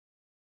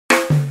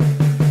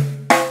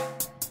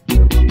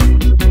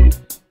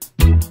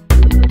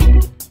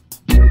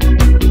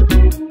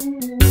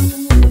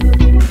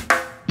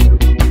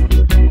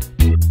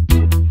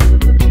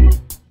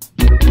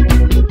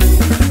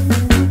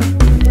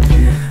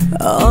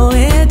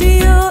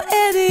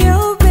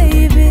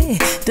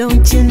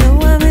Don't you know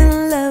I'm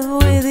in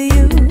love with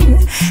you?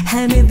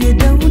 And if you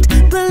don't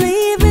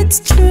believe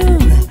it's true,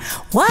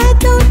 why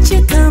don't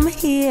you come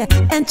here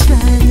and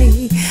try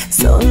me?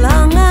 So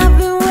long I've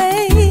been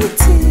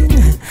waiting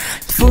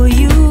for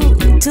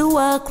you to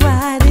walk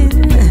right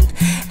in.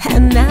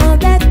 And now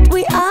that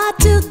we are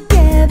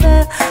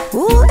together,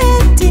 ooh,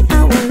 Eddie,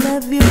 I will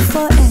love you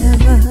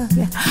forever.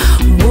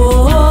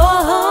 Whoa.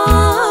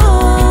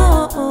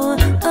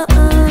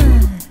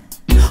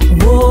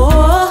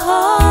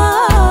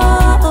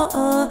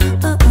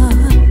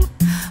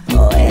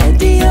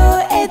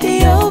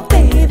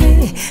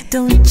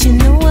 Don't you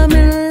know I'm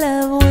in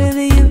love with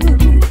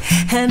you?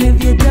 And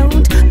if you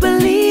don't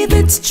believe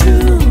it's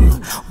true,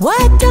 why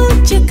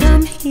don't you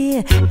come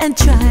here and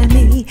try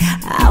me?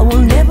 I will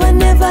never,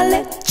 never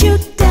let you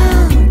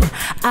down.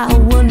 I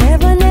will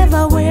never,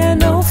 never wear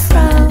no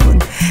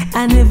frown.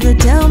 And if you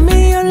tell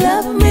me you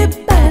love me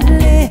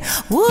badly,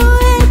 ooh,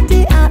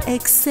 Eddie, I'll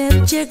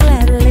accept you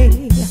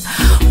gladly.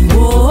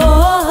 Whoa.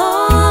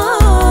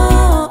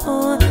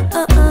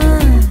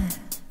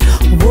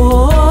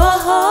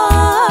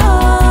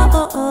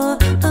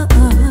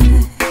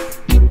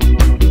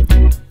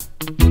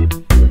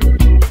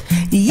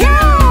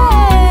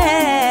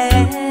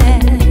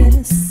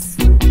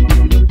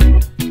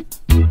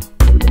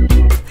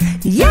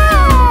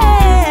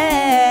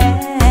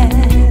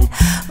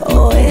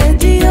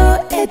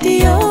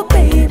 Oh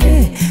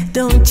baby,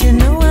 don't you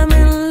know I'm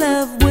in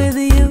love with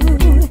you?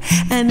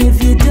 And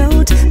if you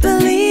don't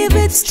believe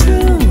it's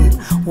true,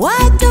 why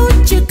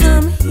don't you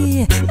come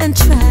here and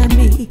try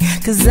me?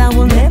 'Cause I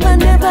will never,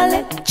 never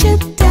let you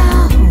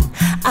down.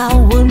 I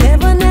will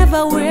never